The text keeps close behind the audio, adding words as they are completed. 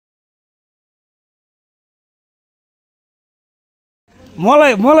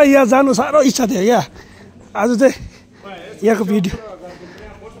मलाई यहाँ जानु साह्रो इच्छा थियो क्या आज चाहिँ यहाँको भिडियो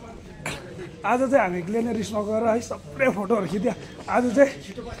आज चाहिँ हामी ग्लेनरिसमा गएर है सबै फोटोहरू खिच्यो आज चाहिँ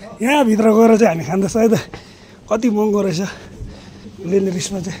यहाँभित्र गएर चाहिँ हामी खाँदैछ है त कति महँगो रहेछ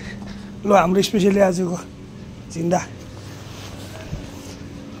ग्लेनरिसमा चाहिँ ल हाम्रो स्पेसली आजको झिन्डा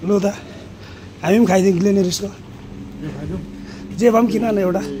ल त हामी पनि खाइदिउँ ग्लेनरिसको जे भए पनि किन न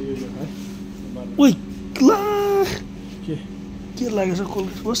एउटा उही ला के लागेको छ कोल्ड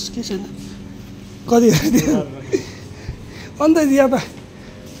होस् के छैन कति अन्त यहाँ त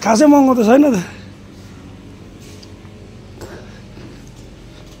खासै महँगो त छैन त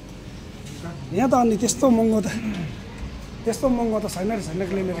यहाँ त अनि त्यस्तो महँगो त छैन रहेछ होइन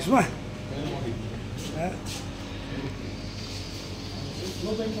ग्लेनरिसमा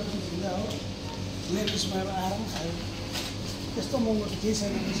ग्लेनरिसमा आएर पनि खायो त्यस्तो महँगो त केही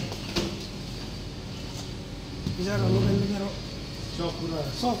छैन रहेछ बिचरा लोबेनले मेरो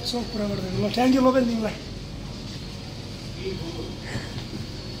सक पुरा गरिदिएको ल थ्याङ्क यू लोबेन तिमीलाई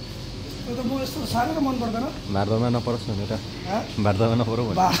म यस्तो साह्रै मन पर्दैन भारतमा नपरोस् भनेर भारतमा नपरो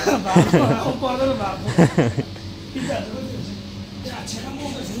पर्दैन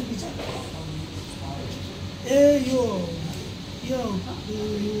ए यो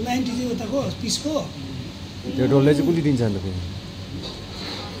 90 चाहिँ उताको पिसको त्यो डल्लै चाहिँ कुन दिन्छ अन्त फेरि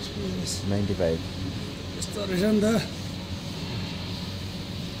 95 यस्तो रहेछ नि त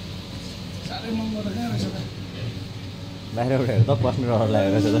साह्रै महँगो त कहाँ रहेछ त बाहिरबाट हेर्दा त पस्नु रहर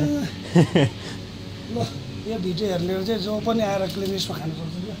लागेको छ त ल यो भिडियो हेर्नेहरू चाहिँ जो पनि आएर ग्लेनरिसमा खानु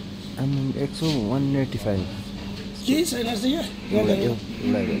सक्छ क्या 185 केही छैन रहेछ क्या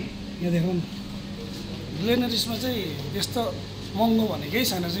यहाँ देखौँ ग्लेनरिसमा चाहिँ त्यस्तो महँगो भने केही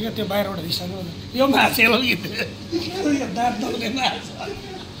छैन रहेछ क्या त्यो बाहिरबाट दिइसक्यो यो माछेलो गीत दाँत दल्ने माछ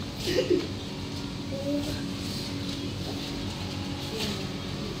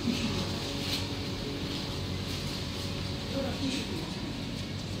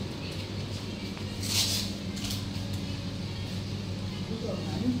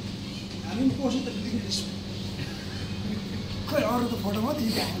हामी पनि पोसे त ग्लेनरिसमा खोइ अरू त फोटो मात्रै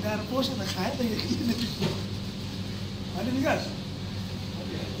गएर पोसे त खायो त होइन विकास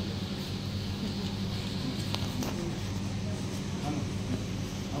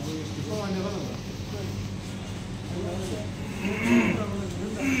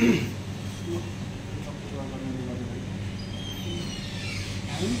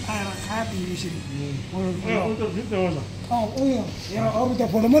आएर खायो त यसरी उयो अरू त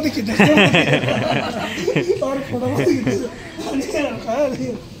फोटो मात्रै खिच्दैछ अरू फोटो मात्रै खिच्दैछ खायो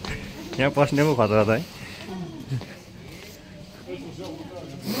यहाँ पस्ने पो खतरा त है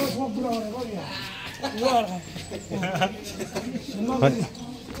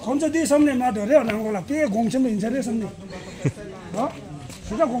कौन सा दी सामने मार दो रे और नाम को ला पे गोंग चम इंसान रे सामने हाँ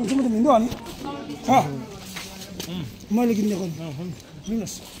सीधा गोंग चम तो मिंदो आनी हाँ मैं लेकिन देखो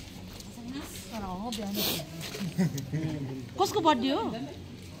मिनस कसको बर्थडे हो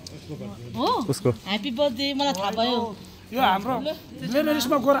उसको ह्यापी बर्थडे मलाई थाहा भयो यो हाम्रो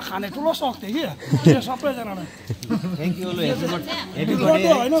ग्लेनरिसमा गएर खाने ठुलो सक थियो कि यो सबैजनालाई थ्याङ्क यू लो हेप्पी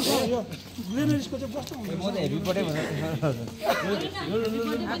हैन सर यो ग्लेनरिसको चाहिँ कस्तो हुन्छ म त हेप्पी बर्थडे भनेर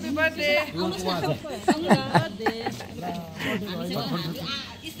ह्यापी बर्थडे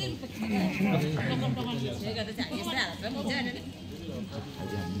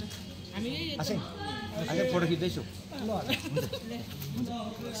आज फोटो खिच्दैछु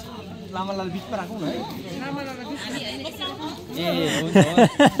लामा लाल बिचमा राखौँ न है ए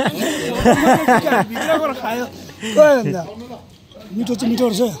भित्रबाट खायो मिठो चाहिँ मिठो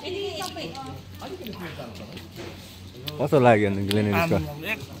रहेछ कस्तो लाग्यो नि ग्लेनरिसको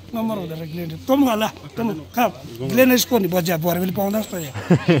एक नम्बर हुँदो रहेछ ग्लेनरिस तँ पनि होला तँ खा ग्लेनरिसको नि बज्या भरे पनि पाउँदैछ त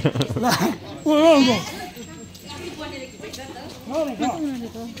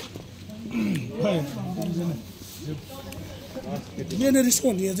ग्लेनरिसको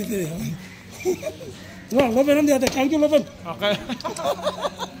नि यो चाहिँ के ल लोपेन पनि दिएको थ्याङ्क यू लोपेन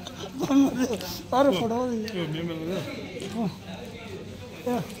अरू फोटो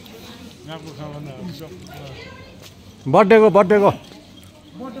बर्थडेको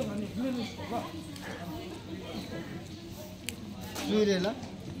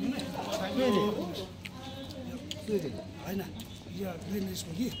होइन यो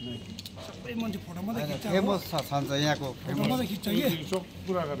ग्लेनरिसको कि सबै मान्छे फोटो मात्रै खिच्छ फेमस छ यहाँको फोटो मात्रै खिच्छ कि सोक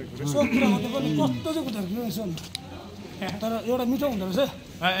पुरा गरेको कस्तो चाहिँ कुदाएको रहेछ तर एउटा मिठो हुँदो रहेछ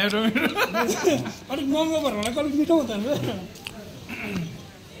अलिक महँगो भएर होला अलिक मिठो हुँदो रहेछ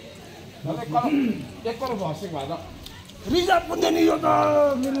रिजर्भ पनि नि यो त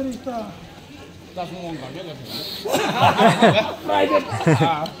ग्लेनरिस त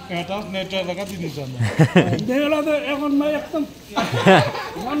देखेला त एकाउन्टमा एकदम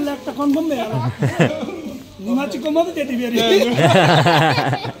 1 लाख त कन्फर्म भइहाल्यो निमाचीको मात्रै त्यति बेरी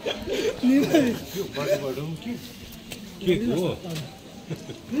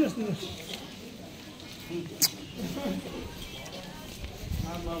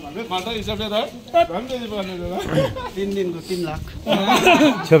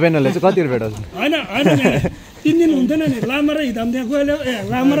छोपेनले चाहिँ कति रुपियाँ भेटाउँछ होइन 3 दिन हुन्थेन नि लामा र हिदाम त्यहाँ गएर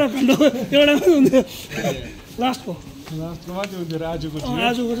लामा र खण्ड एउटा मात्रै हुन्थ्यो लास्टको आजको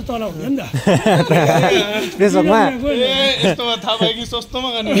चाहिँ तल हुन्थ्यो नि त पेसोकमा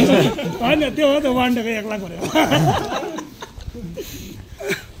होइन त्यो हो त 1 डेको 1 लाख भनेको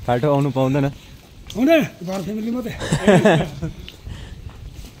फाल्टो आउनु पाउँदैन हुँदैन घर फ्यामिली मात्रै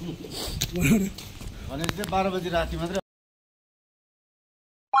भने 12 बजी राति मात्रै